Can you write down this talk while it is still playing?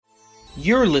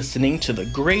You're listening to the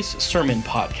Grace Sermon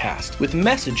Podcast with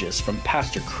messages from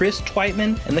Pastor Chris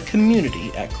Twietman and the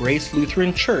community at Grace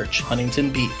Lutheran Church, Huntington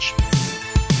Beach.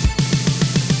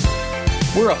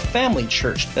 We're a family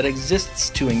church that exists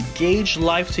to engage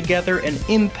life together and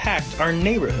impact our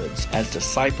neighborhoods as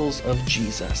disciples of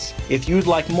Jesus. If you'd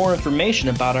like more information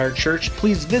about our church,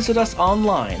 please visit us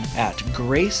online at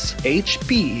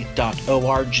gracehb.org.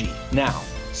 Now,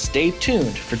 stay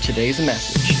tuned for today's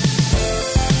message.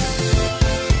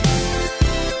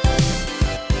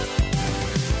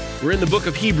 We're in the book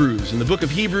of Hebrews, and the book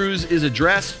of Hebrews is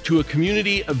addressed to a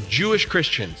community of Jewish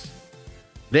Christians.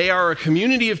 They are a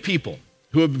community of people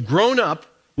who have grown up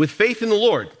with faith in the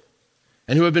Lord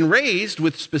and who have been raised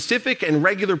with specific and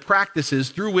regular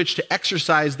practices through which to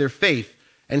exercise their faith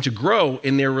and to grow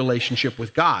in their relationship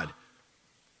with God.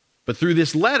 But through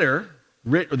this letter,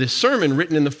 or this sermon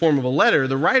written in the form of a letter,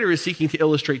 the writer is seeking to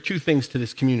illustrate two things to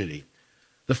this community.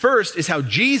 The first is how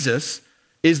Jesus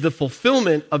is the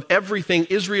fulfillment of everything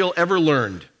Israel ever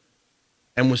learned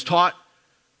and was taught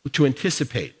to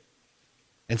anticipate.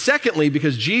 And secondly,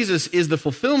 because Jesus is the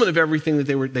fulfillment of everything that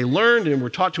they learned and were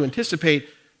taught to anticipate,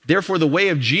 therefore the way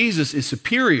of Jesus is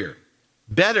superior,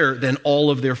 better than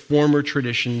all of their former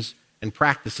traditions and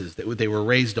practices that they were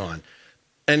raised on.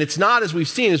 And it's not, as we've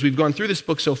seen, as we've gone through this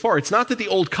book so far, it's not that the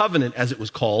Old Covenant, as it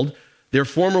was called, their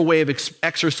former way of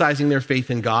exercising their faith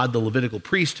in God, the Levitical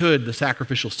priesthood, the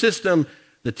sacrificial system,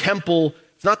 the temple,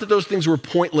 it's not that those things were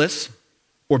pointless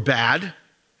or bad.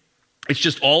 It's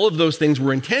just all of those things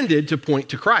were intended to point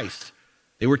to Christ.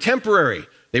 They were temporary.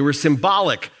 They were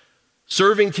symbolic,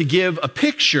 serving to give a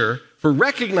picture for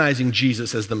recognizing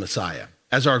Jesus as the Messiah,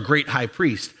 as our great high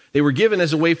priest. They were given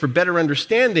as a way for better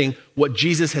understanding what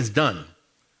Jesus has done,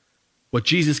 what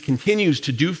Jesus continues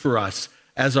to do for us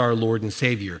as our Lord and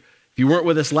Savior. If you weren't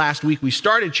with us last week, we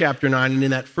started chapter 9, and in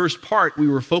that first part, we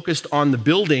were focused on the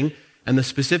building and the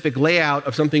specific layout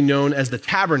of something known as the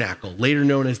tabernacle, later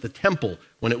known as the temple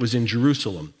when it was in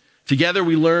Jerusalem. Together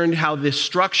we learned how this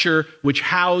structure, which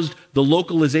housed the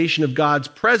localization of God's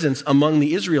presence among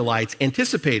the Israelites,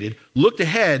 looked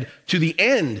ahead to the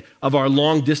end of our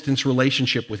long-distance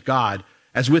relationship with God,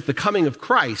 as with the coming of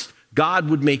Christ, God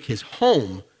would make his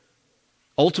home,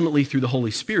 ultimately through the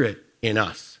Holy Spirit, in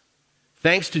us.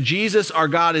 Thanks to Jesus, our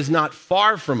God is not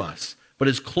far from us, but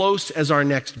as close as our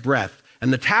next breath.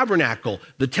 And the tabernacle,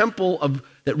 the temple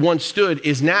that once stood,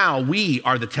 is now, we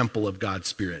are the temple of God's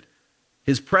Spirit.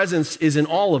 His presence is in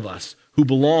all of us who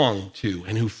belong to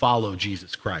and who follow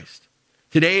Jesus Christ.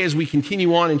 Today, as we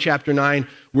continue on in chapter 9,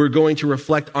 we're going to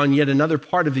reflect on yet another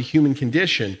part of the human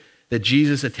condition that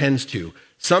Jesus attends to,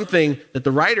 something that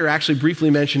the writer actually briefly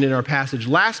mentioned in our passage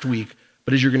last week,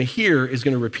 but as you're going to hear, is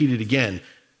going to repeat it again.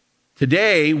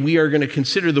 Today, we are going to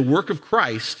consider the work of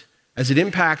Christ as it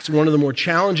impacts one of the more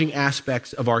challenging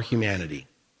aspects of our humanity,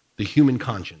 the human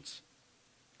conscience.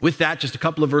 With that, just a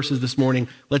couple of verses this morning,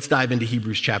 let's dive into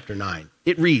Hebrews chapter 9.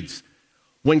 It reads,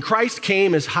 "When Christ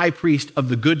came as high priest of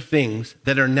the good things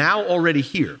that are now already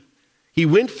here, he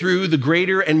went through the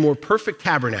greater and more perfect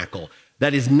tabernacle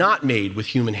that is not made with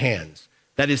human hands,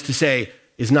 that is to say,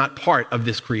 is not part of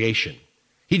this creation.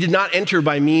 He did not enter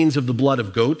by means of the blood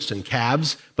of goats and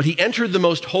calves, but he entered the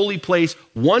most holy place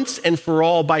once and for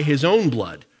all by his own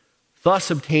blood, thus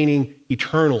obtaining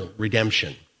eternal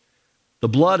redemption. The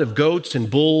blood of goats and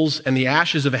bulls and the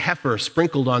ashes of a heifer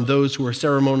sprinkled on those who are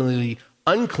ceremonially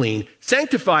unclean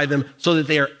sanctify them so that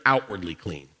they are outwardly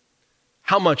clean.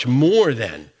 How much more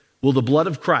then will the blood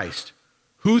of Christ,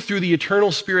 who through the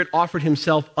eternal Spirit offered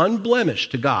himself unblemished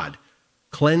to God,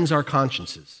 cleanse our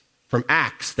consciences from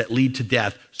acts that lead to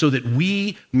death, so that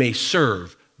we may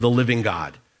serve the living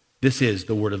God." This is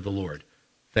the word of the Lord.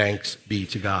 Thanks be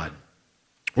to God.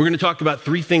 We're going to talk about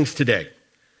three things today.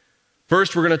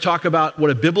 First, we're going to talk about what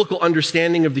a biblical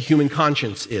understanding of the human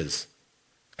conscience is.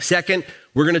 Second,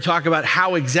 we're going to talk about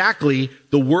how exactly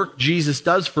the work Jesus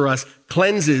does for us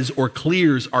cleanses or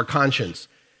clears our conscience.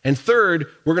 And third,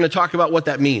 we're going to talk about what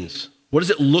that means. What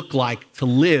does it look like to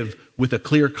live with a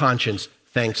clear conscience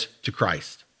thanks to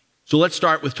Christ? So let's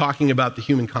start with talking about the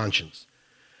human conscience.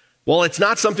 While it's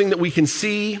not something that we can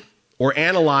see or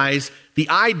analyze, the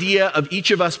idea of each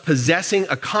of us possessing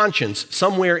a conscience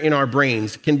somewhere in our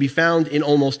brains can be found in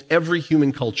almost every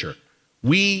human culture.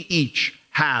 We each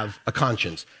have a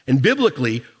conscience. And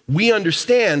biblically, we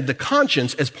understand the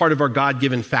conscience as part of our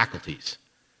God-given faculties.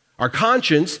 Our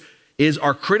conscience is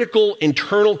our critical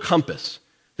internal compass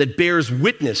that bears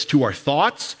witness to our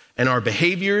thoughts and our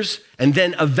behaviors and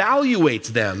then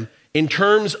evaluates them in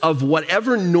terms of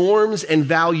whatever norms and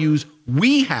values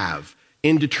we have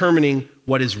in determining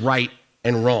what is right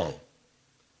and wrong.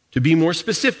 To be more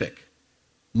specific,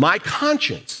 My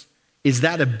conscience is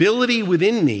that ability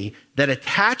within me that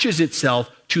attaches itself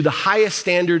to the highest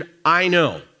standard I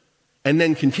know, and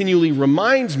then continually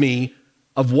reminds me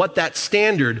of what that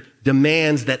standard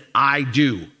demands that I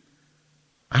do.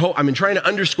 I've been trying to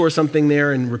underscore something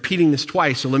there and repeating this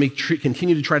twice, so let me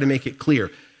continue to try to make it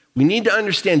clear. We need to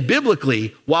understand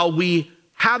biblically, while we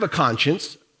have a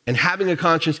conscience, and having a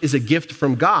conscience is a gift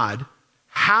from God,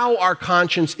 how our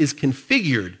conscience is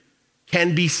configured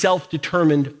can be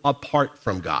self-determined apart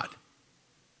from God.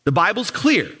 The Bible's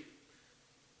clear.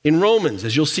 In Romans,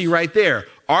 as you'll see right there,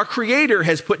 our Creator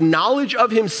has put knowledge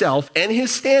of himself and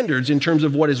his standards in terms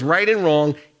of what is right and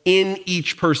wrong in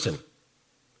each person.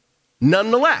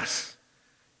 Nonetheless,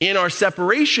 in our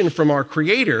separation from our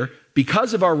Creator,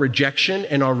 because of our rejection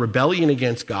and our rebellion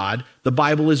against God, the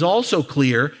Bible is also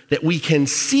clear that we can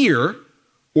sear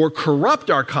or corrupt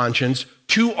our conscience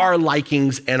to our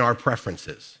likings and our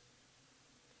preferences.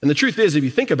 And the truth is, if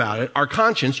you think about it, our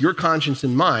conscience, your conscience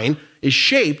and mine, is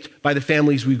shaped by the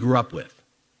families we grew up with.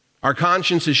 Our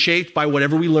conscience is shaped by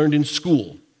whatever we learned in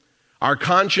school. Our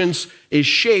conscience is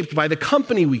shaped by the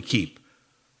company we keep.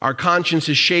 Our conscience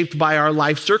is shaped by our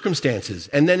life circumstances.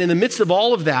 And then in the midst of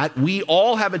all of that, we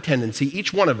all have a tendency,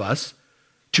 each one of us,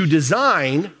 to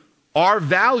design our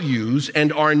values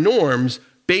and our norms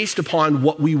based upon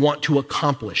what we want to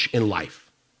accomplish in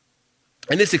life.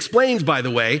 And this explains, by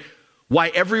the way, why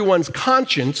everyone's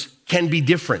conscience can be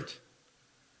different.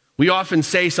 We often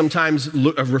say sometimes,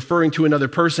 referring to another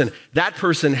person, that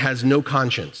person has no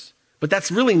conscience. But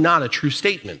that's really not a true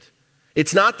statement.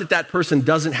 It's not that that person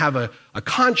doesn't have a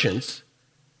conscience.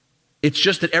 It's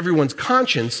just that everyone's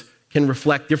conscience can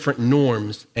reflect different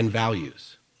norms and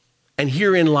values. And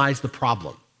herein lies the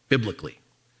problem, biblically.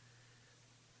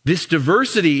 This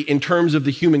diversity in terms of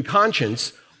the human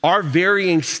conscience, our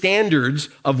varying standards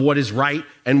of what is right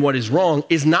and what is wrong,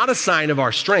 is not a sign of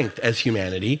our strength as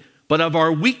humanity, but of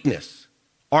our weakness,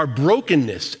 our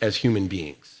brokenness as human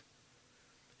beings.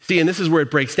 See, and this is where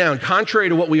it breaks down. Contrary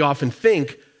to what we often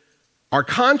think, our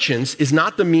conscience is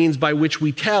not the means by which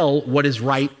we tell what is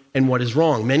right and what is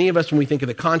wrong. Many of us, when we think of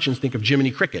the conscience, think of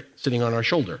Jiminy Cricket sitting on our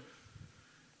shoulder.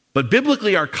 But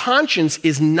biblically, our conscience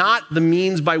is not the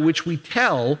means by which we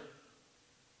tell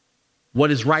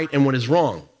what is right and what is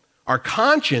wrong. Our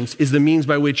conscience is the means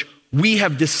by which we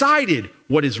have decided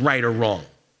what is right or wrong.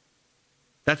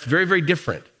 That's very, very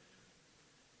different.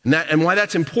 And why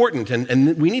that's important,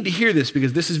 and we need to hear this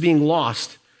because this is being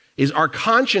lost, is our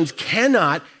conscience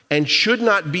cannot and should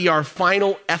not be our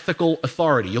final ethical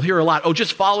authority. You'll hear a lot,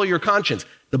 just follow your conscience.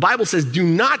 The Bible says do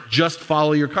not just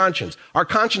follow your conscience. Our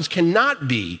conscience cannot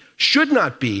be, should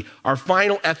not be our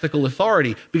final ethical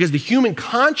authority because the human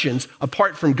conscience,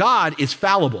 apart from God, is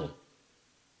fallible.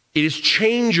 It is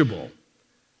changeable.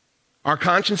 Our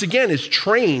conscience, again, is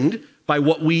trained by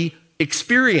what we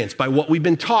experience, by what we've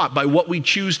been taught, by what we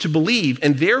choose to believe,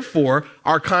 and therefore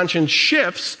our conscience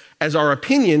shifts as our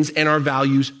opinions and our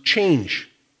values change.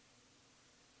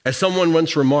 As someone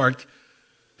once remarked,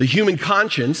 the human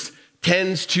conscience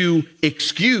tends to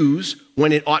excuse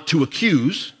when it ought to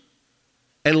accuse,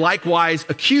 and likewise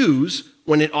accuse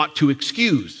when it ought to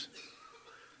excuse.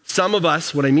 Some of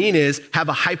us, what I mean is, have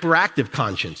a hyperactive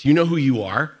conscience. You know who you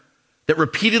are, that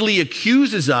repeatedly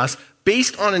accuses us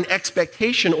based on an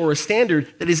expectation or a standard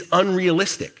that is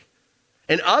unrealistic.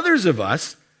 And others of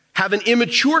us have an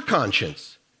immature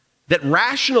conscience that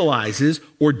rationalizes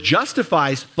or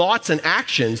justifies thoughts and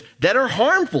actions that are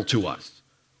harmful to us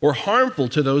or harmful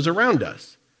to those around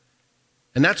us.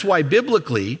 And that's why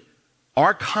biblically,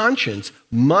 our conscience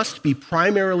must be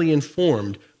primarily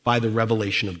informed by the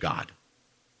revelation of God.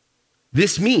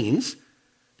 This means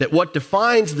that what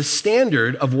defines the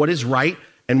standard of what is right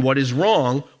and what is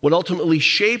wrong, what ultimately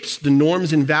shapes the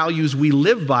norms and values we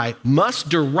live by, must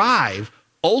derive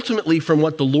ultimately from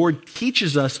what the Lord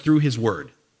teaches us through his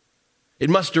word. It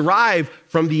must derive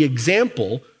from the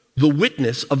example, the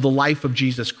witness of the life of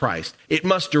Jesus Christ. It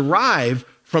must derive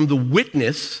from the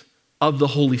witness of the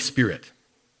Holy Spirit.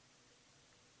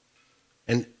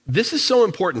 And this is so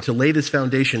important to lay this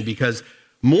foundation because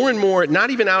more and more, not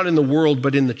even out in the world,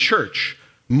 but in the church,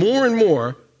 more and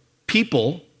more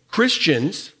people,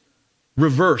 Christians,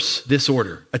 reverse this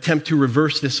order, attempt to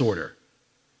reverse this order.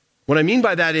 What I mean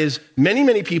by that is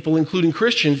many people, including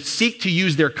Christians, seek to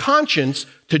use their conscience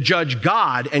to judge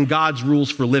God and God's rules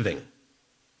for living.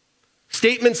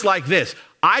 Statements like this: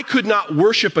 I could not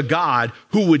worship a God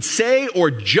who would say or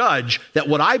judge that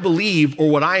what I believe or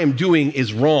what I am doing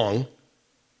is wrong,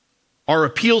 are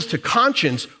appeals to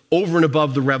conscience over and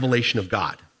above the revelation of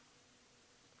God.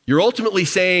 You're ultimately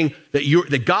saying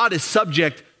that God is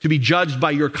subject to be judged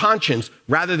by your conscience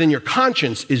rather than your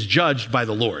conscience is judged by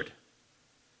the Lord.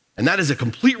 And that is a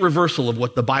complete reversal of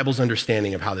what the Bible's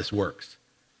understanding of how this works.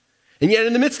 And yet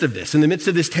in the midst of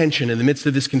this tension, in the midst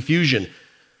of this confusion,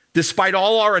 despite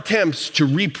all our attempts to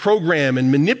reprogram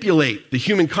and manipulate the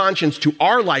human conscience to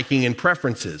our liking and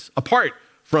preferences, apart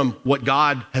from what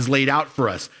God has laid out for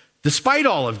us, despite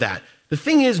all of that, the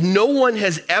thing is, no one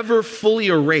has ever fully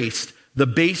erased the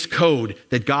base code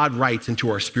that God writes into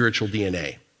our spiritual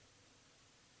DNA.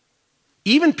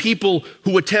 Even people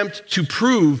who attempt to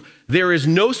prove there is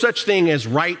no such thing as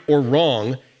right or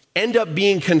wrong end up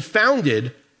being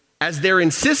confounded as their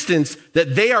insistence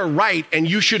that they are right and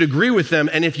you should agree with them,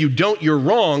 and if you don't, you're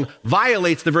wrong,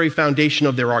 violates the very foundation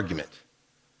of their argument.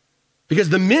 Because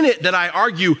the minute that I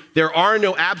argue there are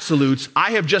no absolutes,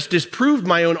 I have just disproved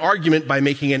my own argument by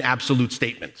making an absolute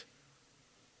statement.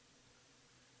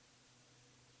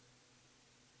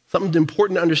 Something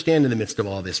important to understand in the midst of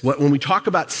all this. When we talk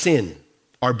about sin,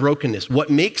 our brokenness, what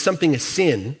makes something a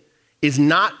sin is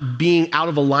not being out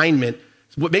of alignment.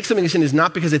 What makes something a sin is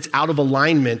not because it's out of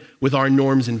alignment with our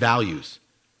norms and values.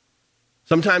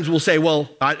 Sometimes we'll say, well,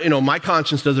 my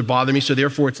conscience doesn't bother me, so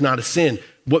therefore it's not a sin.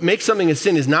 What makes something a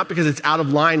sin is not because it's out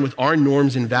of line with our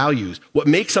norms and values. What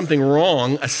makes something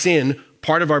wrong, a sin,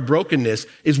 part of our brokenness,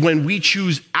 is when we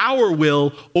choose our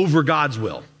will over God's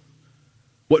will.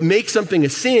 What makes something a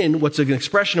sin, what's an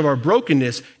expression of our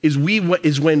brokenness, is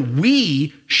when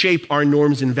we shape our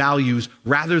norms and values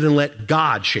rather than let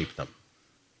God shape them.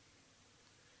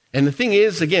 And the thing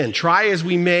is, again, try as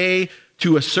we may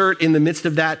to assert in the midst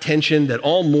of that tension that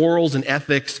all morals and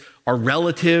ethics are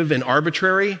relative and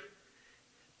arbitrary,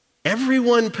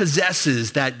 everyone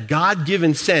possesses that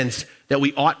God-given sense that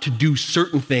we ought to do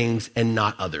certain things and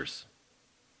not others.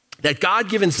 That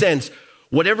God-given sense,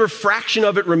 whatever fraction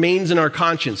of it remains in our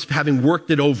conscience, having worked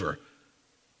it over,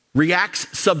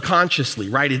 reacts subconsciously,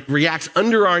 right? It reacts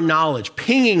under our knowledge,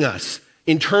 pinging us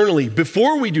internally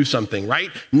before we do something, right?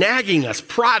 Nagging us,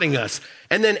 prodding us.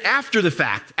 And then after the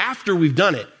fact, after we've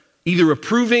done it, either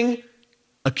approving,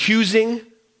 accusing,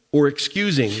 or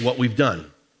excusing what we've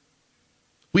done.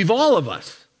 We've all of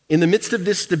us, in the midst of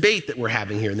this debate that we're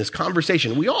having here, in this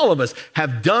conversation, we all of us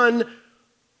have done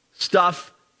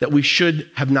stuff that we should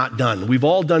have not done. We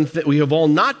have all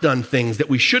not done things that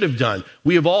we should have done.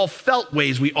 We have all felt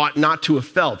ways we ought not to have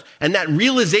felt. And that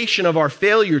realization of our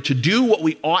failure to do what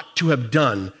we ought to have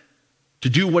done, to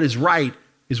do what is right,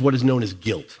 is what is known as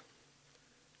guilt.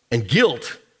 And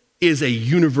guilt is a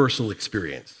universal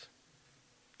experience.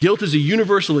 Guilt is a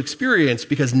universal experience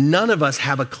because none of us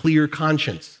have a clear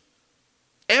conscience.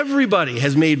 Everybody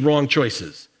has made wrong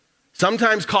choices.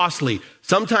 Sometimes costly,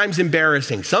 sometimes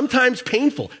embarrassing, sometimes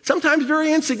painful, sometimes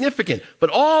very insignificant. But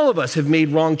all of us have made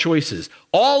wrong choices.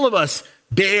 All of us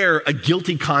bear a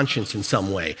guilty conscience in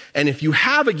some way. And if you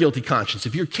have a guilty conscience,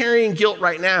 if you're carrying guilt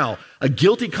right now, a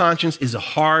guilty conscience is a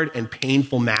hard and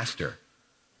painful master.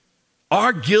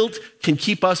 Our guilt can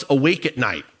keep us awake at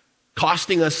night,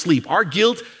 costing us sleep. Our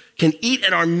guilt can eat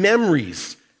at our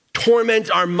memories, torment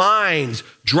our minds,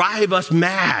 drive us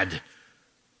mad.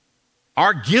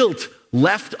 Our guilt,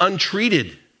 left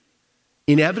untreated,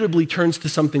 inevitably turns to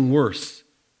something worse.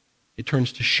 It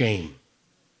turns to shame.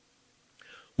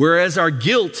 Whereas our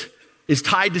guilt is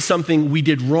tied to something we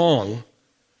did wrong,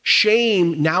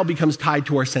 shame now becomes tied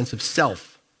to our sense of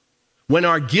self. When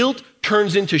our guilt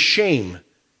turns into shame,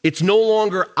 it's no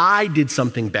longer I did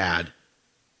something bad.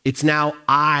 It's now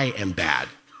I am bad.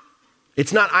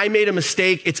 It's not I made a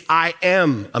mistake, it's I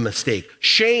am a mistake.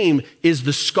 Shame is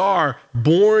the scar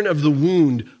born of the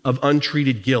wound of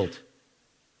untreated guilt.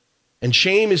 And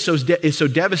shame is so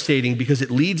devastating because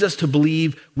it leads us to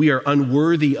believe we are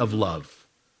unworthy of love.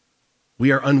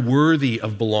 We are unworthy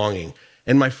of belonging.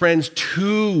 And my friends,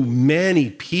 too many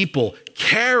people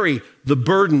carry the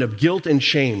burden of guilt and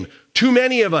shame. Too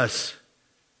many of us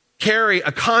carry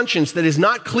a conscience that is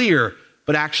not clear,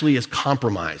 but actually is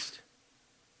compromised.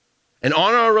 And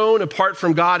on our own, apart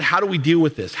from God, how do we deal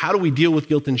with this? How do we deal with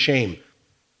guilt and shame?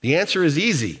 The answer is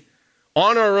easy.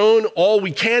 On our own, all we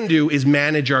can do is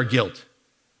manage our guilt.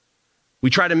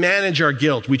 We try to manage our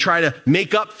guilt. We try to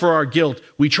make up for our guilt.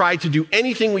 We try to do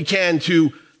anything we can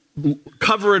to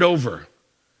cover it over.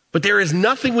 But there is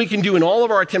nothing we can do in all of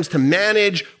our attempts to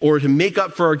manage or to make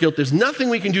up for our guilt. There's nothing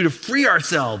we can do to free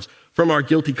ourselves from our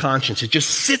guilty conscience. It just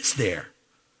sits there.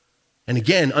 And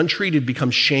again, untreated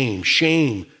becomes shame.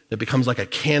 Shame that becomes like a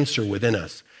cancer within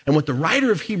us. And what the writer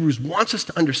of Hebrews wants us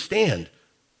to understand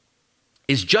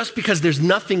is just because there's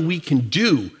nothing we can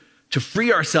do to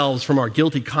free ourselves from our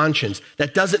guilty conscience,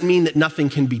 that doesn't mean that nothing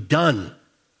can be done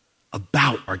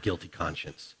about our guilty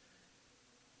conscience.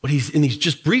 what he's in these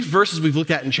just brief verses we've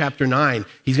looked at in chapter 9,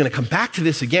 he's going to come back to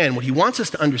this again. What he wants us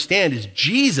to understand is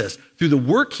Jesus, through the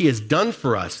work he has done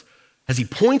for us, as he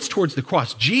points towards the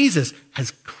cross, Jesus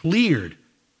has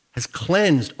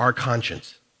cleansed our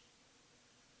conscience.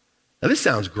 Now, this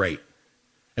sounds great.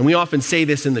 And we often say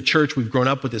this in the church. We've grown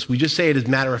up with this. We just say it as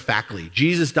matter-of-factly.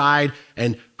 Jesus died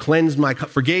and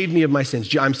forgave me of my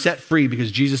sins. I'm set free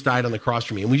because Jesus died on the cross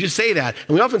for me. And we just say that.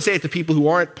 And we often say it to people who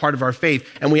aren't part of our faith.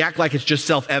 And we act like it's just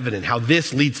self-evident, how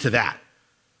this leads to that.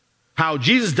 How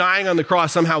Jesus dying on the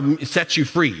cross somehow sets you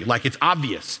free, like it's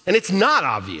obvious. And it's not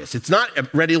obvious. It's not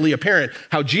readily apparent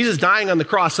how Jesus dying on the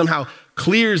cross somehow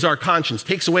clears our conscience,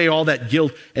 takes away all that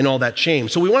guilt and all that shame.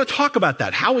 So we want to talk about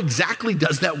that. How exactly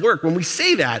does that work? When we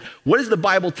say that, what is the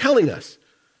Bible telling us?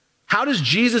 How does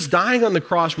Jesus dying on the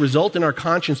cross result in our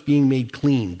conscience being made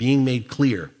clean, being made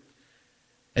clear?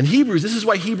 And Hebrews, this is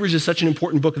why Hebrews is such an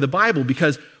important book of the Bible,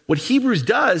 because what Hebrews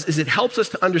does is it helps us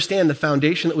to understand the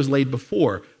foundation that was laid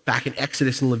before, back in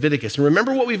Exodus and Leviticus. And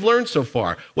remember what we've learned so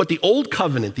far, what the old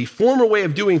covenant, the former way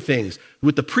of doing things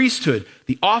with the priesthood,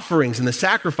 the offerings and the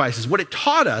sacrifices, what it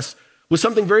taught us was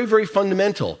something very, very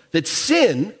fundamental, that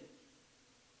sin,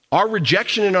 our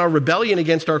rejection and our rebellion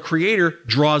against our Creator,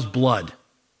 draws blood.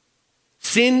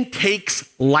 Sin takes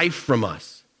life from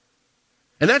us.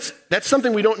 And that's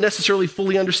something we don't necessarily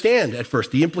fully understand at first,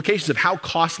 the implications of how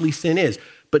costly sin is.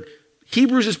 But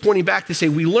Hebrews is pointing back to say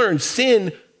we learn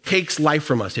sin takes life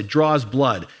from us. It draws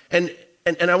blood. And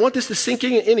I want this to sink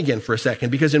in again for a second,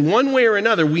 because in one way or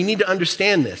another, we need to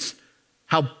understand this,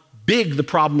 how big the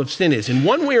problem of sin is. In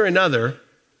one way or another,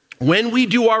 when we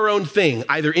do our own thing,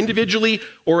 either individually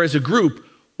or as a group,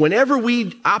 whenever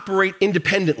we operate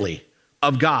independently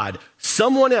of God,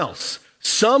 someone else,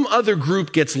 some other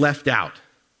group gets left out,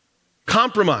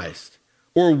 compromised,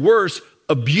 or worse,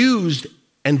 abused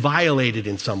and violated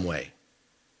in some way.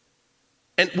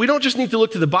 And we don't just need to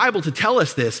look to the Bible to tell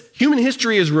us this. Human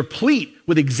history is replete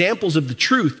with examples of the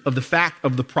truth of the fact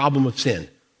of the problem of sin.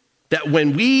 That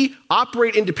when we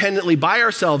operate independently by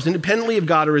ourselves, independently of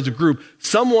God or as a group,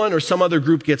 someone or some other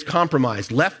group gets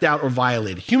compromised, left out, or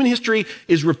violated. Human history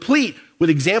is replete with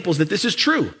examples that this is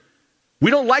true.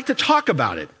 We don't like to talk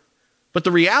about it. But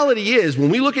the reality is, when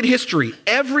we look at history,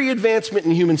 every advancement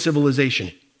in human civilization,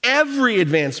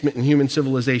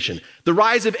 the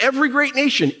rise of every great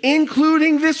nation,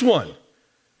 including this one,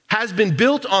 has been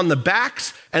built on the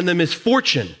backs and the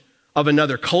misfortune of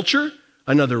another culture,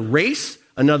 another race,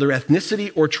 another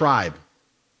ethnicity or tribe.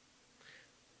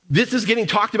 This is getting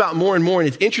talked about more and more, and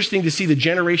it's interesting to see the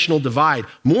generational divide.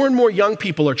 More and more young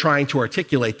people are trying to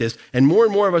articulate this, and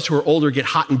more of us who are older get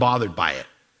hot and bothered by it.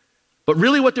 But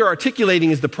really what they're articulating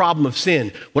is the problem of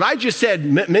sin. What I just said,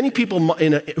 many people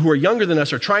who are younger than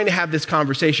us are trying to have this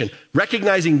conversation,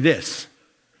 recognizing this.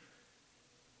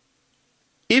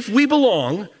 If we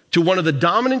belong to one of the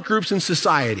dominant groups in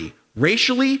society,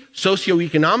 racially,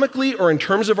 socioeconomically, or in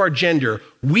terms of our gender,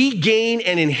 we gain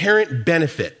an inherent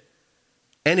benefit,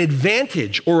 an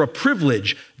advantage, or a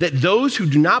privilege that those who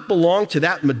do not belong to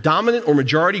that dominant or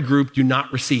majority group do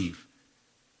not receive.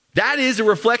 That is a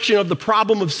reflection of the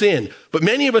problem of sin. But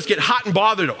many of us get hot and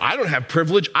bothered. Oh, I don't have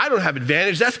privilege. I don't have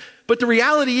advantage. But the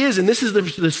reality is, and this is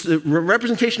the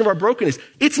representation of our brokenness,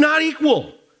 it's not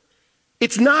equal.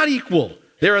 It's not equal.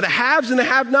 There are the haves and the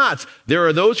have-nots. There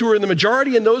are those who are in the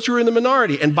majority and those who are in the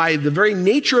minority. And by the very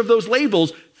nature of those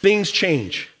labels, things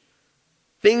change.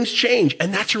 Things change.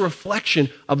 And that's a reflection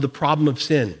of the problem of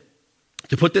sin.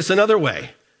 To put this another way,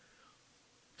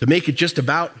 to make it just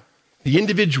about the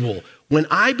individual, when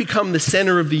I become the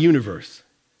center of the universe,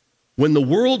 when the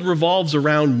world revolves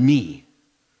around me,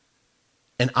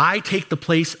 and I take the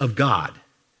place of God,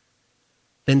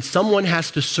 then someone has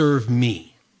to serve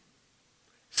me.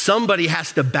 Somebody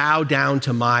has to bow down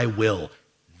to my will.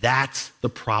 That's the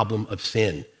problem of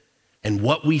sin. And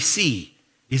what we see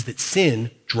is that sin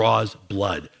draws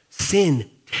blood. Sin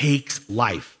takes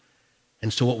life.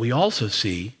 And so what we also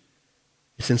see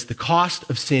is, since the cost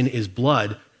of sin is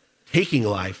blood, taking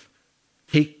life,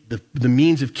 the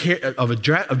means of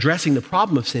addressing the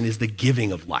problem of sin is the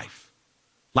giving of life.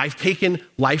 Life taken,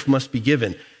 life must be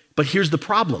given. But here's the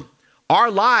problem. Our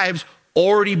lives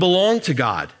already belong to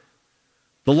God.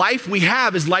 The life we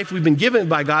have is life we've been given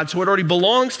by God, so it already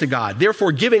belongs to God.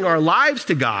 Therefore, giving our lives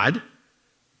to God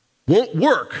won't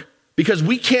work because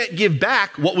we can't give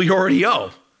back what we already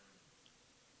owe.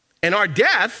 And our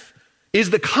death is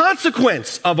the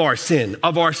consequence of our sin,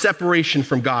 of our separation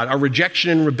from God, our rejection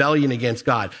and rebellion against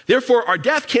God. Therefore, our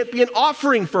death can't be an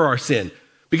offering for our sin,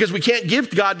 because we can't give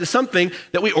God to something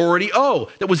that we already owe,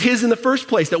 that was His in the first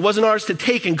place, that wasn't ours to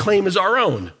take and claim as our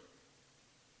own.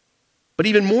 But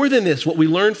even more than this, what we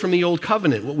learn from the Old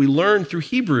Covenant, what we learn through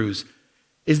Hebrews,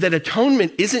 is that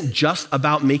atonement isn't just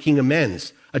about making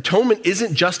amends. Atonement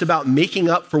isn't just about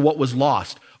making up for what was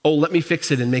lost. Oh, let me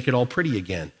fix it and make it all pretty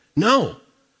again. No.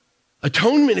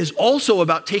 Atonement is also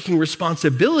about taking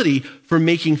responsibility for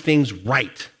making things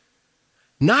right.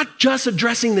 Not just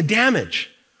addressing the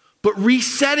damage, but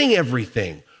resetting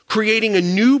everything, creating a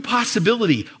new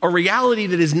possibility, a reality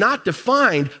that is not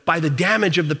defined by the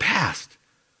damage of the past,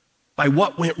 by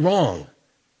what went wrong.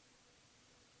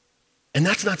 And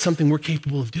that's not something we're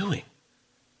capable of doing.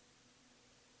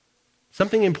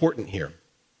 Something important here,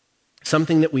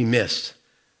 something that we missed.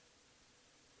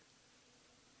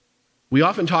 We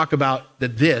often talk about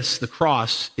that the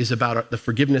cross, is about the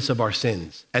forgiveness of our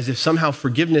sins, as if somehow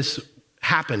forgiveness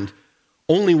happened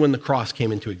only when the cross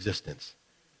came into existence.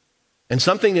 And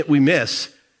something that we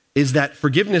miss is that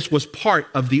forgiveness was part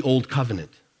of the Old Covenant.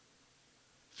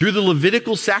 Through the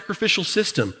Levitical sacrificial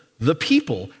system, the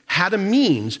people had a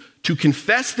means to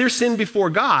confess their sin before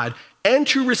God and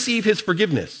to receive his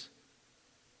forgiveness.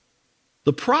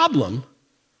 The problem,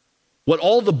 what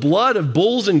all the blood of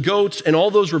bulls and goats and all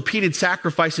those repeated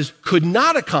sacrifices could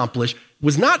not accomplish,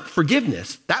 was not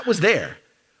forgiveness. That was there.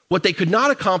 What they could not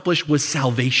accomplish was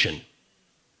salvation,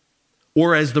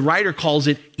 or as the writer calls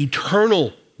it,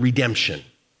 eternal redemption.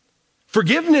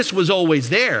 Forgiveness was always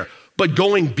there, but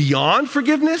going beyond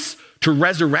forgiveness to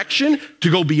resurrection, to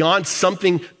go beyond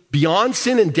something beyond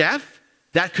sin and death,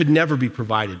 that could never be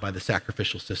provided by the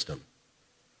sacrificial system.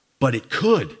 But it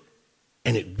could,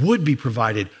 and it would be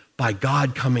provided by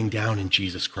God coming down in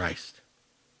Jesus Christ.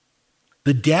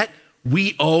 The debt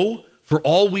we owe for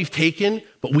all we've taken,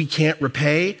 but we can't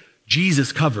repay,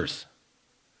 Jesus covers.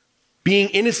 Being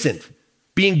innocent,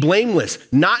 being blameless,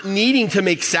 not needing to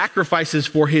make sacrifices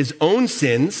for his own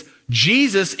sins,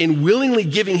 Jesus, in willingly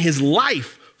giving his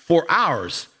life for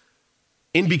ours,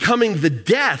 in becoming the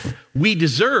death we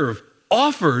deserve,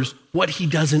 offers what he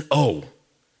doesn't owe.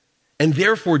 And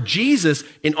therefore, Jesus,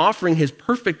 in offering his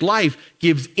perfect life,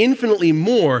 gives infinitely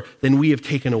more than we have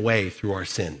taken away through our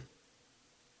sin.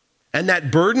 And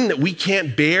that burden that we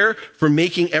can't bear for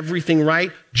making everything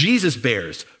right, Jesus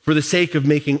bears for the sake of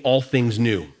making all things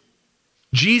new.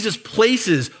 Jesus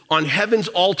places on heaven's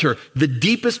altar the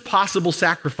deepest possible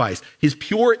sacrifice, his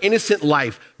pure, innocent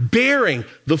life, bearing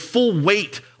the full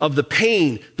weight of the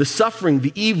pain, the suffering,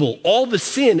 the evil, all the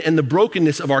sin and the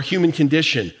brokenness of our human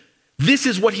condition. This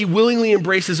is what he willingly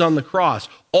embraces on the cross.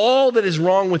 All that is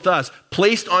wrong with us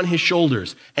placed on his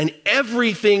shoulders, and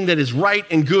everything that is right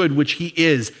and good, which he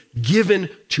is, given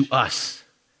to us.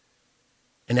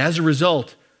 And as a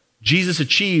result, Jesus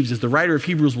achieves, as the writer of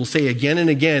Hebrews will say again and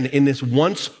again, in this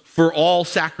once-for-all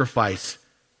sacrifice,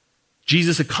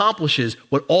 Jesus accomplishes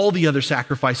what all the other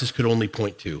sacrifices could only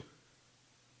point to,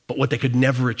 but what they could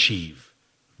never achieve.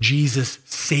 Jesus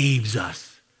saves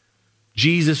us.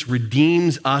 Jesus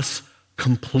redeems us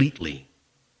completely.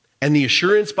 And the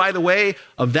assurance, by the way,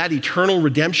 of that eternal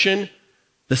redemption,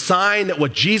 the sign that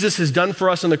what Jesus has done for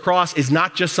us on the cross is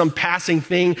not just some passing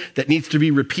thing that needs to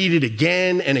be repeated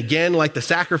again and again like the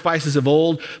sacrifices of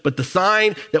old, but the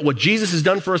sign that what Jesus has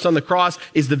done for us on the cross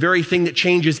is the very thing that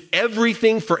changes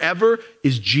everything forever,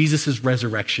 is Jesus'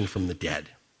 resurrection from the dead.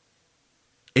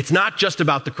 It's not just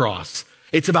about the cross.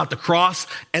 It's about the cross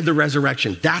and the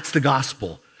resurrection. That's the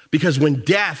gospel. Because when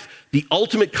death, the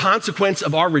ultimate consequence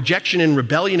of our rejection and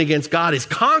rebellion against God, is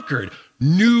conquered,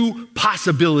 new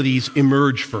possibilities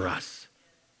emerge for us.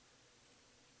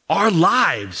 Our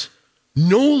lives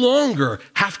no longer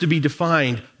have to be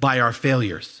defined by our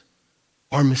failures,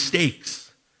 our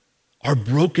mistakes, our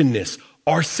brokenness,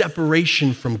 our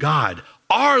separation from God.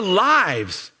 Our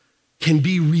lives can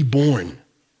be reborn.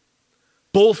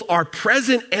 Both our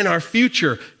present and our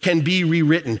future can be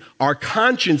rewritten. Our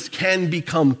conscience can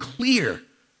become clear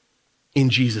in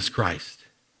Jesus Christ.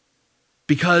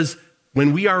 Because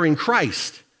when we are in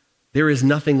Christ, there is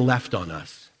nothing left on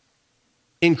us.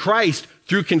 In Christ,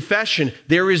 through confession,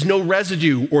 there is no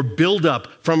residue or buildup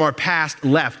from our past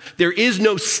left. There is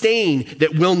no stain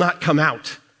that will not come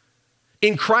out.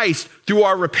 In Christ, through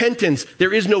our repentance,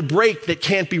 there is no break that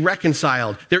can't be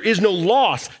reconciled. There is no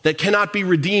loss that cannot be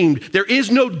redeemed. There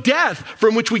is no death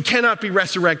from which we cannot be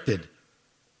resurrected.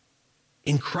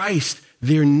 In Christ,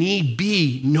 there need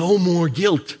be no more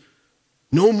guilt,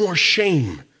 no more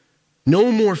shame,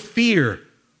 no more fear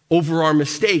over our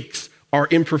mistakes, our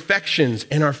imperfections,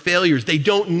 and our failures. They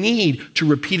don't need to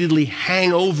repeatedly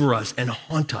hang over us and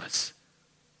haunt us.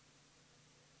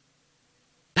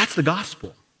 That's the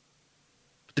gospel.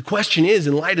 The question is,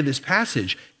 in light of this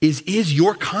passage, is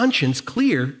your conscience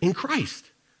clear in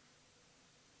Christ?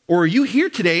 Or are you here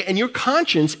today and your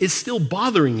conscience is still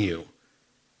bothering you?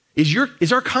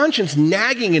 Is our conscience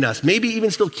nagging in us, maybe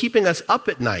even still keeping us up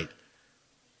at night?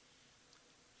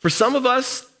 For some of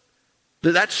us,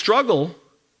 that struggle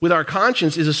with our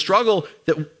conscience is a struggle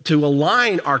to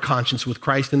align our conscience with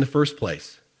Christ in the first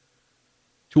place.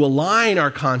 To align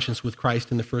our conscience with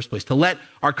Christ in the first place. To let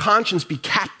our conscience be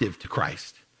captive to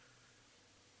Christ.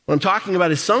 What I'm talking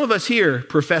about is some of us here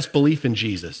profess belief in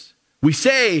Jesus. We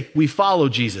say we follow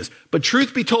Jesus, but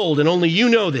truth be told, and only you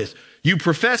know this, you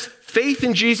profess faith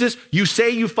in Jesus, you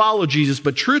say you follow Jesus,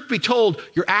 but truth be told,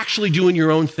 you're actually doing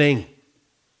your own thing.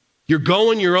 You're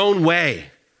going your own way.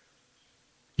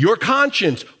 Your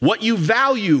conscience, what you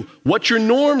value, what your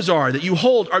norms are that you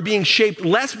hold are being shaped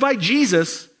less by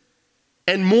Jesus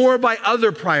and more by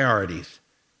other priorities,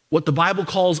 what the Bible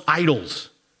calls idols.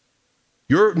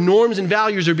 Your norms and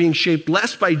values are being shaped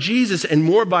less by Jesus and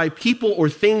more by people or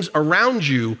things around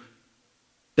you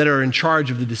that are in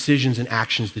charge of the decisions and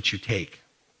actions that you take.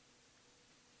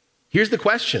 Here's the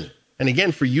question, and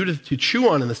again, for you to chew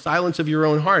on in the silence of your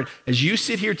own heart. As you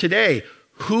sit here today,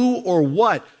 who or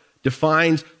what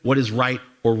defines what is right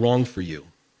or wrong for you?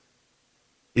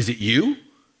 Is it you?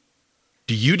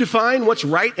 Do you define what's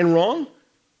right and wrong?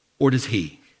 Or does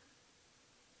he?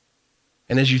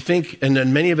 And as you think, and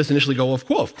then many of us initially go,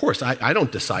 well, of course, I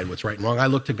don't decide what's right and wrong. I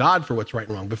look to God for what's right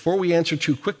and wrong. Before we answer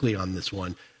too quickly on this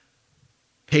one,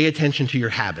 pay attention to your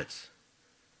habits.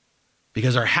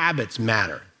 Because our habits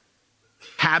matter.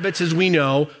 Habits, as we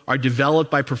know, are developed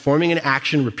by performing an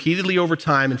action repeatedly over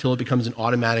time until it becomes an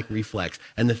automatic reflex.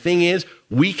 And the thing is,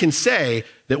 we can say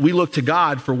that we look to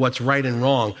God for what's right and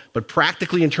wrong, but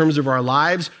practically in terms of our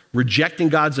lives, rejecting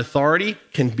God's authority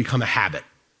can become a habit.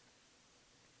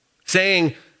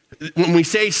 When we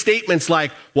say statements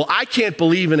like, well, I can't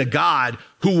believe in a God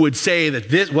who would say that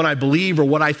this, what I believe or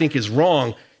what I think is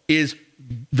wrong, is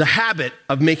the habit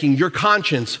of making your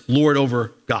conscience lord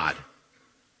over God.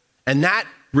 And that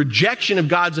rejection of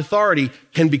God's authority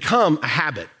can become a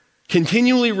habit.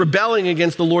 Continually rebelling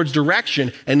against the Lord's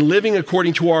direction and living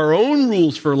according to our own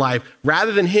rules for life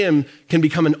rather than him can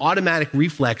become an automatic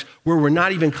reflex where we're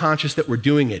not even conscious that we're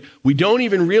doing it. We don't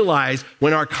even realize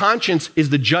when our conscience is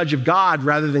the judge of God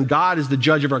rather than God is the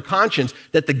judge of our conscience,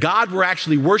 that the God we're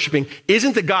actually worshiping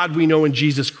isn't the God we know in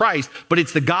Jesus Christ, but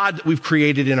it's the God that we've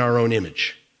created in our own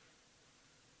image.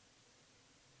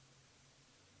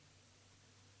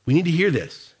 We need to hear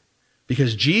this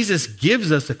because Jesus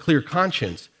gives us a clear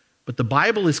conscience, but the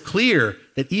Bible is clear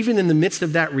that even in the midst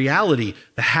of that reality,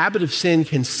 the habit of sin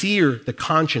can sear the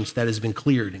conscience that has been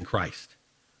cleared in Christ.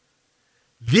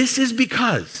 This is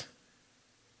because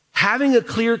having a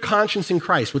clear conscience in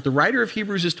Christ, what the writer of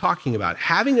Hebrews is talking about,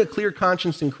 having a clear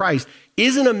conscience in Christ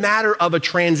isn't a matter of a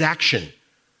transaction,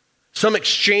 some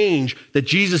exchange that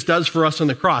Jesus does for us on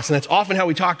the cross. And that's often how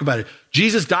we talk about it.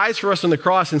 Jesus dies for us on the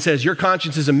cross and says, your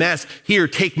conscience is a mess. Here,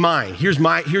 take mine. Here's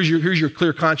your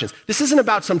clear conscience. This isn't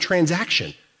about some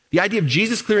transaction. The idea of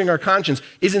Jesus clearing our conscience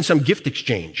isn't some gift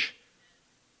exchange.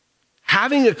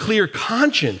 Having a clear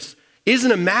conscience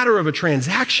isn't a matter of a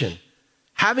transaction.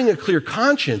 Having a clear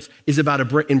conscience is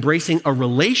about embracing a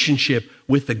relationship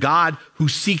with the God who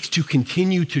seeks to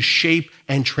continue to shape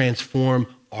and transform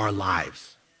our lives.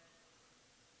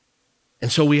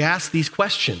 And so we ask these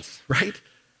questions, right?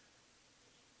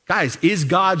 Guys, is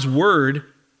God's word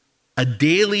a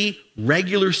daily,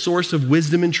 regular source of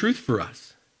wisdom and truth for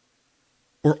us?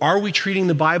 Or are we treating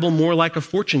the Bible more like a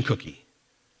fortune cookie,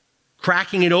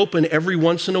 cracking it open every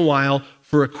once in a while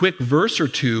for a quick verse or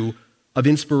two of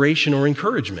inspiration or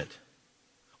encouragement?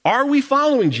 Are we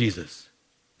following Jesus?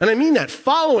 And I mean that,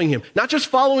 following him, not just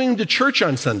following him to church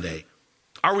on Sunday.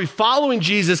 Are we following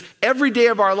Jesus every day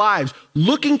of our lives,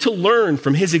 looking to learn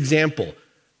from his example,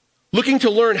 looking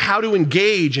to learn how to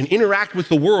engage and interact with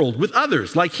the world, with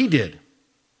others like he did?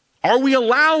 Are we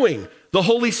allowing the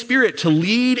Holy Spirit to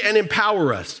lead and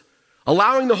empower us,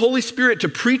 allowing the Holy Spirit to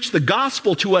preach the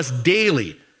gospel to us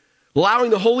daily, allowing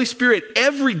the Holy Spirit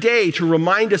every day to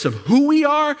remind us of who we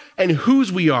are and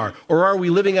whose we are, or are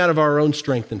we living out of our own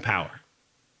strength and power?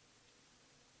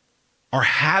 Our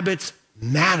habits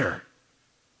matter.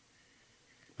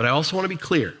 But I also want to be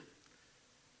clear.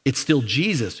 It's still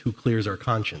Jesus who clears our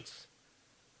conscience.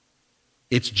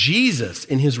 It's Jesus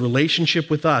in his relationship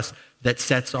with us that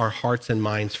sets our hearts and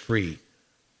minds free.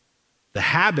 The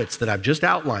habits that I've just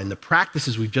outlined, the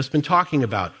practices we've just been talking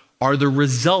about, are the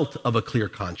result of a clear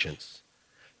conscience.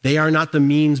 They are not the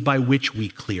means by which we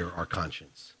clear our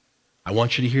conscience. I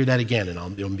want you to hear that again, and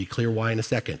I'll be clear why in a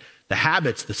second. The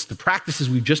habits, the practices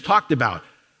we've just talked about,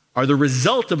 are the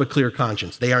result of a clear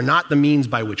conscience. They are not the means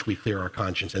by which we clear our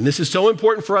conscience. And this is so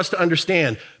important for us to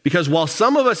understand, because while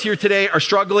some of us here today are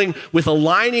struggling with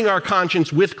aligning our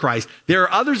conscience with Christ, there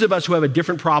are others of us who have a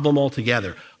different problem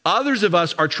altogether. Others of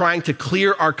us are trying to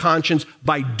clear our conscience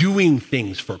by doing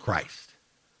things for Christ,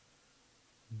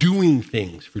 doing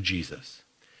things for Jesus.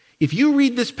 If you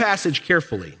read this passage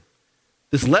carefully,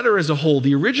 this letter as a whole,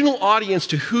 the original audience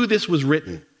to who this was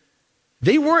written,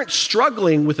 they weren't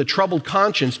struggling with a troubled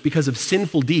conscience because of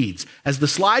sinful deeds. As the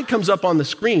slide comes up on the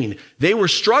screen, they were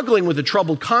struggling with a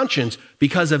troubled conscience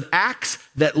because of acts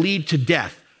that lead to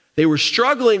death. They were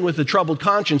struggling with a troubled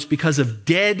conscience because of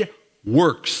dead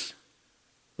works.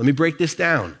 Let me break this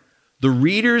down. The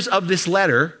readers of this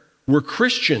letter were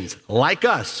Christians like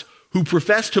us who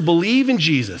profess to believe in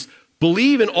Jesus,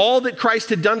 believe in all that Christ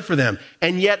had done for them,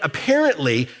 and yet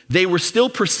apparently they were still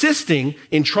persisting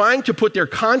in trying to put their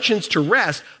conscience to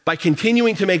rest by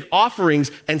continuing to make offerings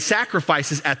and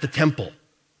sacrifices at the temple.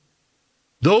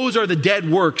 Those are the dead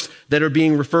works that are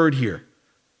being referred here.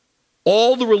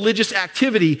 All the religious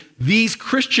activity these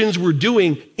Christians were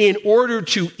doing in order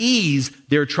to ease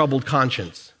their troubled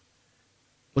conscience.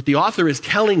 What the author is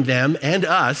telling them and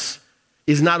us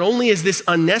is not only is this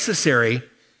unnecessary,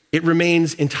 it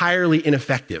remains entirely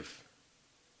ineffective.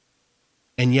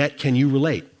 And yet, can you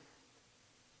relate?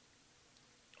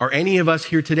 Are any of us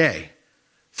here today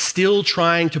still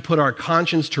trying to put our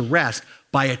conscience to rest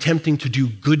by attempting to do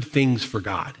good things for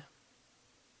God?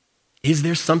 Is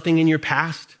there something in your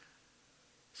past,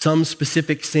 some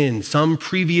specific sin, some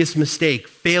previous mistake,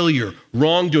 failure,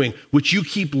 wrongdoing, which you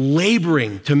keep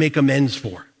laboring to make amends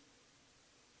for?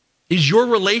 Is your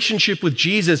relationship with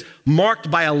Jesus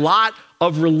marked by a lot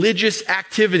of religious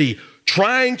activity,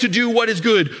 trying to do what is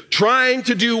good, trying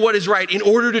to do what is right in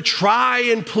order to try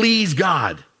and please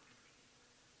God?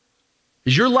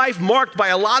 Is your life marked by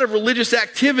a lot of religious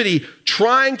activity,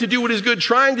 trying to do what is good,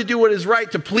 trying to do what is right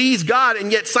to please God,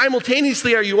 and yet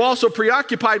simultaneously are you also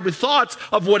preoccupied with thoughts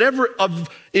of whatever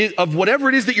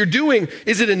it is that you're doing?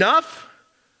 Is it enough?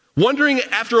 Wondering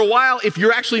after a while if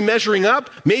you're actually measuring up,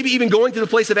 maybe even going to the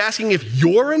place of asking if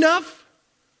you're enough?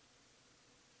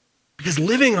 Because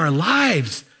living our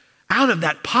lives out of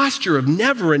that posture of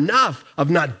never enough,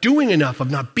 of not doing enough, of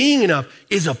not being enough,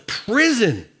 is a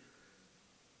prison.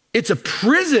 It's a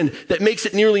prison that makes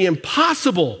it nearly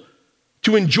impossible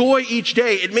to enjoy each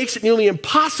day. It makes it nearly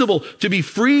impossible to be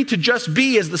free to just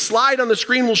be, as the slide on the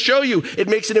screen will show you. It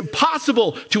makes it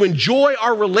impossible to enjoy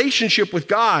our relationship with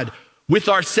God, with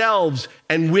ourselves,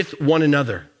 and with one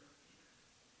another.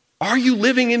 Are you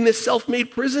living in this self-made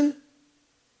prison?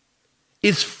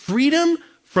 Is freedom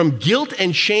from guilt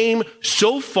and shame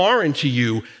so foreign to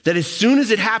you that as soon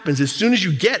as it happens, as soon as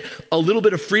you get a little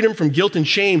bit of freedom from guilt and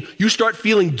shame, you start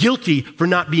feeling guilty for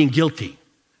not being guilty?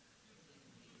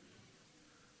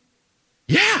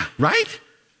 Yeah, right?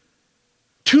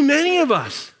 Too many of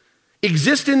us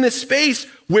exist in this space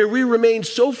where we remain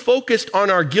so focused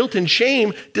on our guilt and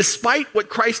shame despite what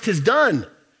Christ has done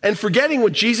and forgetting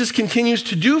what Jesus continues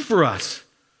to do for us.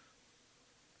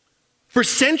 For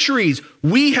centuries,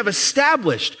 we have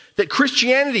established that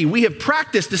Christianity, we have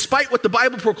practiced, despite what the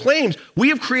Bible proclaims, we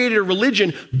have created a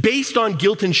religion based on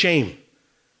guilt and shame.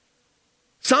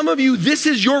 Some of you, this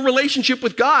is your relationship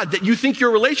with God, that you think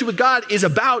your relationship with God is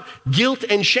about guilt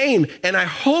and shame. And I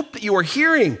hope that you are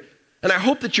hearing, and I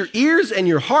hope that your ears and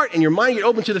your heart and your mind get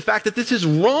open to the fact that this is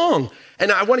wrong.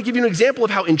 And I want to give you an example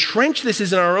of how entrenched this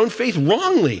is in our own faith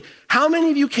wrongly. How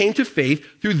many of you came to faith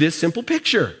through this simple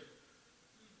picture?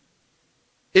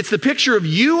 It's the picture of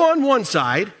you on one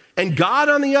side and God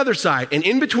on the other side. And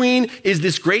in between is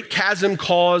this great chasm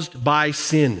caused by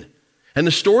sin. And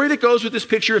the story that goes with this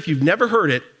picture, if you've never heard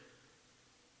it,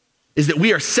 is that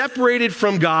we are separated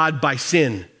from God by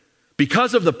sin.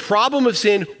 Because of the problem of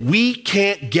sin, we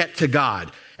can't get to God.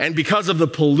 And because of the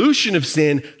pollution of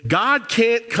sin, God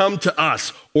can't come to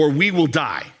us or we will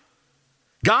die.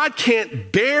 God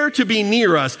can't bear to be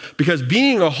near us because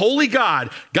being a holy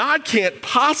God, God can't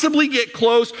possibly get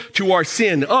close to our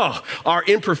sin, our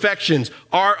imperfections,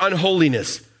 our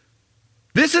unholiness.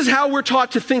 This is how we're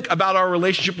taught to think about our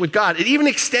relationship with God. It even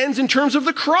extends in terms of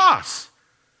the cross.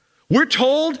 We're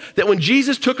told that when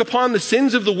Jesus took upon the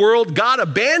sins of the world, God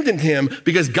abandoned him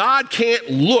because God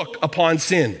can't look upon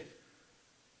sin.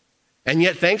 And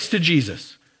yet, thanks to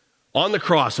Jesus, on the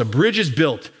cross, a bridge is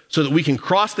built so that we can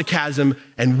cross the chasm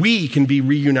and we can be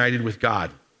reunited with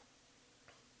God.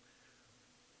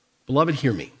 Beloved,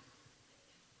 hear me.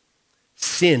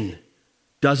 Sin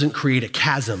doesn't create a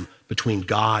chasm between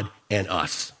God and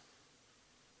us.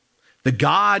 The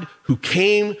God who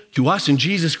came to us in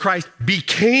Jesus Christ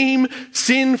became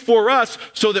sin for us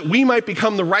so that we might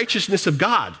become the righteousness of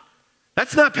God.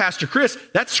 That's not Pastor Chris,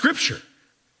 that's Scripture.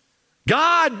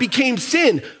 God became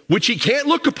sin, which he can't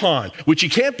look upon, which he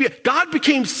can't be. God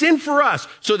became sin for us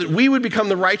so that we would become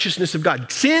the righteousness of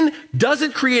God. Sin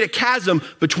doesn't create a chasm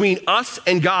between us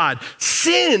and God.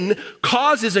 Sin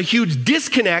causes a huge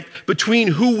disconnect between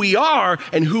who we are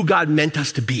and who God meant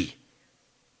us to be.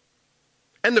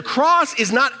 And the cross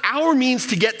is not our means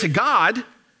to get to God,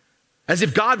 as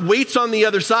if God waits on the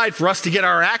other side for us to get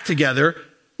our act together.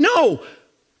 No,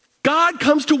 God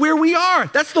comes to where we are.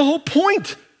 That's the whole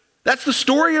point. That's the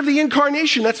story of the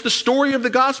incarnation. That's the story of the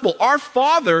gospel. Our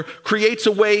Father creates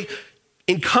a way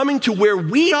in coming to where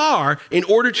we are in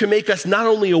order to make us not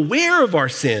only aware of our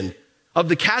sin, of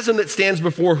the chasm that stands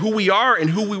before who we are and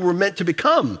who we were meant to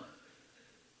become,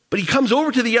 but he comes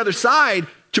over to the other side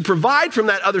to provide from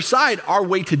that other side our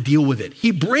way to deal with it.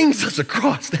 He brings us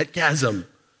across that chasm.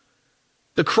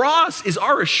 The cross is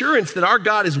our assurance that our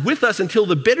God is with us until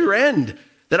the bitter end,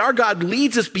 that our God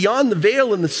leads us beyond the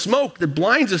veil and the smoke that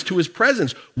blinds us to his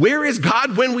presence. Where is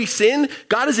God when we sin?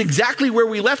 God is exactly where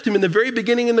we left him in the very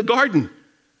beginning in the garden.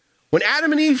 When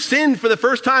Adam and Eve sinned for the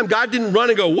first time, God didn't run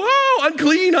and go, whoa,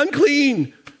 unclean,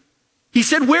 unclean. He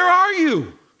said, where are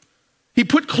you? He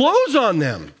put clothes on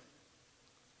them.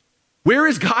 Where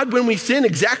is God when we sin?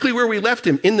 Exactly where we left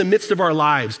him, in the midst of our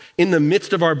lives, in the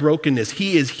midst of our brokenness.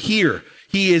 He is here.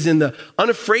 He is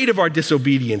unafraid of our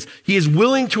disobedience. He is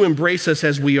willing to embrace us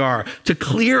as we are, to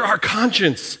clear our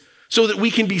conscience so that we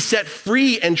can be set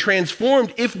free and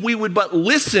transformed if we would but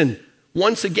listen.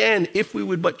 Once again, if we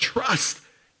would but trust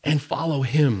and follow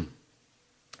him.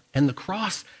 And the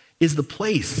cross is the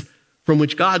place from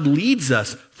which God leads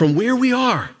us from where we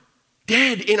are,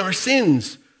 dead in our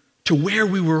sins, to where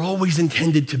we were always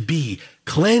intended to be,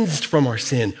 cleansed from our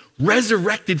sin,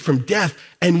 resurrected from death,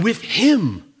 and with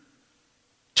him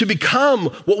to become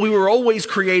what we were always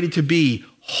created to be,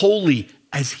 holy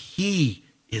as he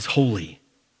is holy.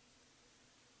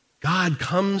 God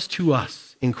comes to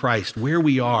us in Christ where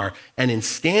we are, and in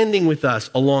standing with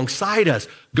us, alongside us,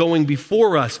 going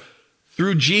before us,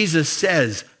 through Jesus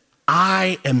says,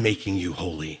 I am making you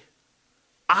holy.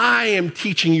 I am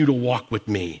teaching you to walk with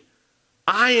me.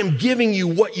 I am giving you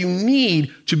what you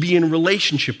need to be in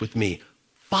relationship with me.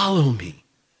 Follow me.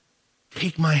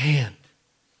 Take my hand.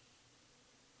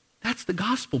 That's the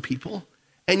gospel, people.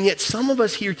 And yet some of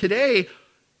us here today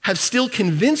have still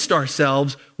convinced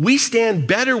ourselves we stand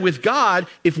better with God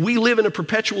if we live in a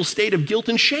perpetual state of guilt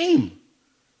and shame.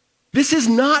 This is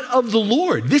not of the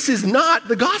Lord. This is not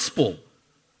the gospel.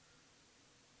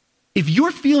 If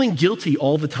you're feeling guilty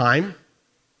all the time,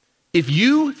 if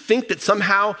you think that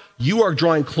somehow you are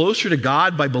drawing closer to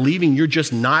God by believing you're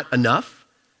just not enough,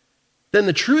 then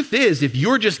the truth is, if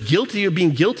you're just guilty of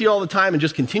being guilty all the time and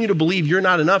just continue to believe you're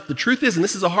not enough, the truth is, and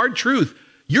this is a hard truth,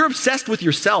 you're obsessed with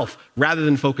yourself rather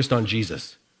than focused on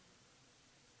Jesus.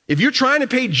 If you're trying to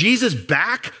pay Jesus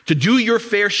back to do your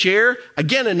fair share,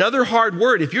 again, another hard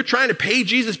word. If you're trying to pay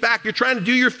Jesus back, you're trying to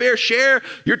do your fair share,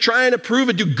 you're trying to prove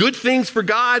and do good things for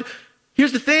God,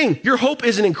 here's the thing. Your hope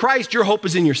isn't in Christ. Your hope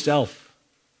is in yourself.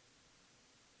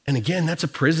 And again, that's a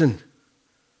prison.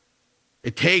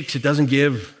 It takes, it doesn't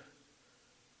give.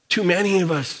 Too many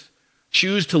of us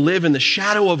choose to live in the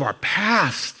shadow of our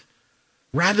past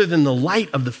rather than the light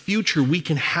of the future we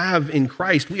can have in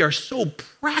Christ. We are so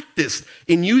practiced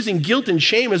in using guilt and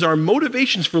shame as our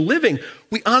motivations for living,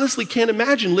 we honestly can't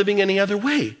imagine living any other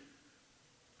way.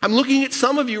 I'm looking at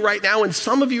some of you right now, and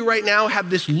some of you right now have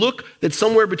this look that's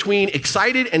somewhere between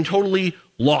excited and totally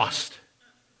lost.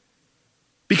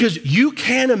 Because you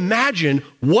can't imagine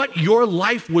what your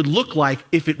life would look like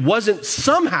if it wasn't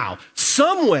somehow,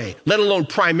 some way, let alone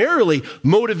primarily,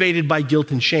 motivated by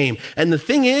guilt and shame. And the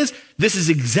thing is, this is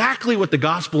exactly what the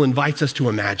gospel invites us to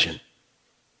imagine.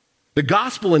 The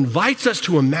gospel invites us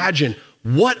to imagine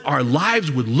what our lives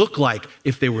would look like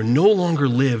if they were no longer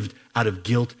lived out of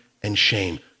guilt and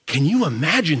shame. Can you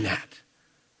imagine that?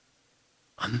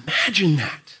 Imagine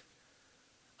that.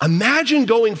 Imagine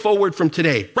going forward from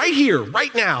today, right here,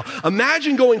 right now.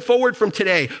 Imagine going forward from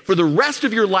today for the rest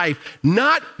of your life,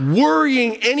 not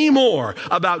worrying anymore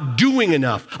about doing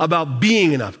enough, about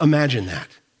being enough. Imagine that.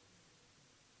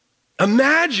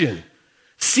 Imagine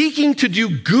seeking to do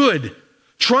good,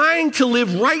 trying to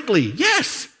live rightly.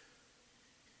 Yes.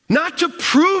 Not to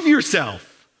prove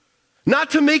yourself,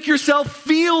 not to make yourself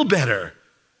feel better,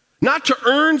 not to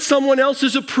earn someone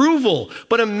else's approval,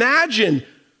 but imagine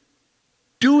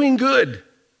doing good,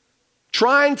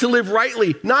 trying to live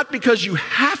rightly, not because you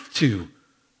have to,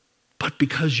 but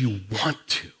because you want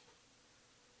to.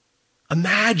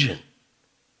 Imagine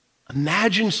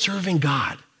Imagine serving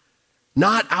God,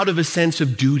 not out of a sense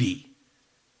of duty.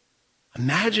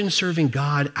 Imagine serving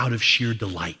God out of sheer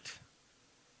delight.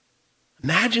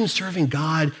 Imagine serving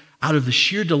God out of the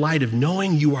sheer delight of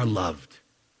knowing you are loved,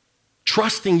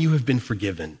 trusting you have been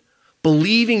forgiven,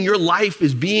 believing your life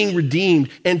is being redeemed,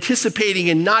 anticipating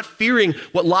and not fearing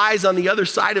what lies on the other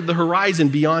side of the horizon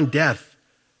beyond death.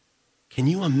 Can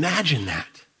you imagine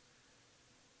that?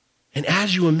 And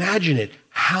as you imagine it,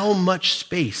 how much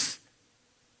space,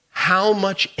 how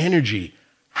much energy,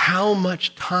 how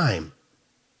much time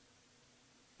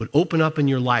would open up in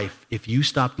your life if you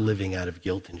stopped living out of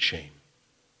guilt and shame?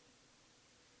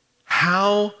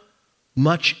 How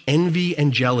much envy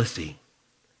and jealousy,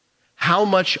 how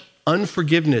much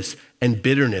unforgiveness and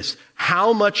bitterness,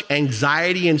 how much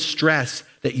anxiety and stress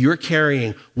that you're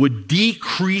carrying would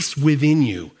decrease within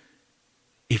you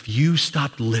if you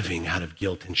stopped living out of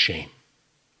guilt and shame.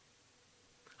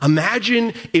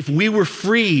 Imagine if we were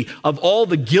free of all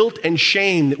the guilt and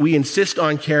shame that we insist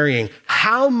on carrying.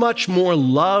 How much more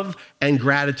love and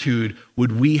gratitude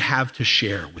would we have to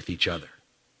share with each other?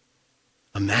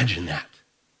 Imagine that.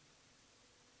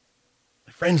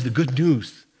 My friends, the good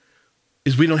news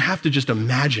is we don't have to just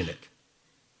imagine it.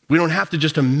 We don't have to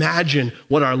just imagine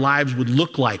what our lives would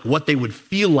look like, what they would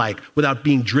feel like without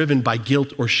being driven by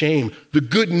guilt or shame. The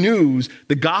good news,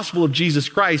 the gospel of Jesus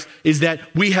Christ, is that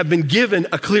we have been given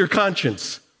a clear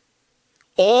conscience.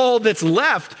 All that's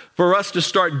left for us to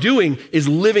start doing is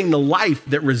living the life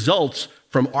that results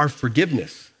from our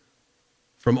forgiveness,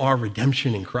 from our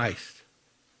redemption in Christ.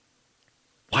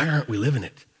 Why aren't we living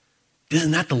it?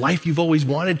 Isn't that the life you've always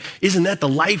wanted? Isn't that the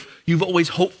life you've always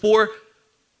hoped for?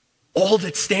 All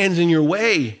that stands in your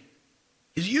way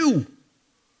is you.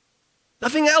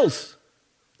 Nothing else.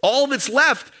 All that's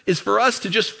left is for us to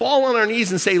just fall on our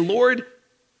knees and say, Lord,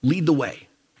 lead the way.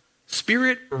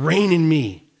 Spirit, reign in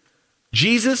me.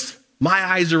 Jesus, my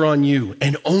eyes are on you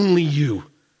and only you.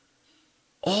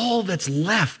 All that's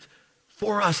left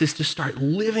for us is to start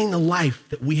living the life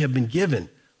that we have been given,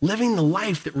 living the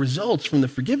life that results from the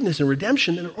forgiveness and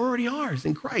redemption that are already ours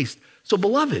in Christ. So,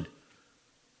 beloved,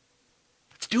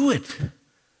 let's do it.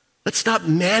 Let's stop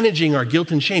managing our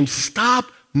guilt and shame. Stop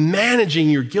managing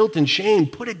your guilt and shame.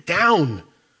 Put it down.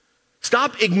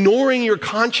 Stop ignoring your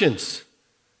conscience,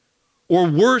 or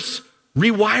worse,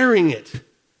 rewiring it.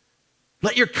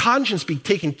 Let your conscience be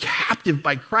taken captive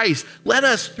by Christ. Let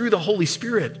us, through the Holy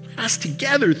Spirit, us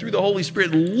together through the Holy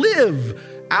Spirit, live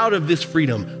out of this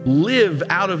freedom, live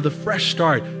out of the fresh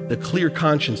start, the clear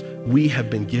conscience we have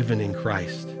been given in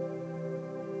Christ.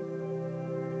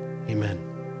 Amen.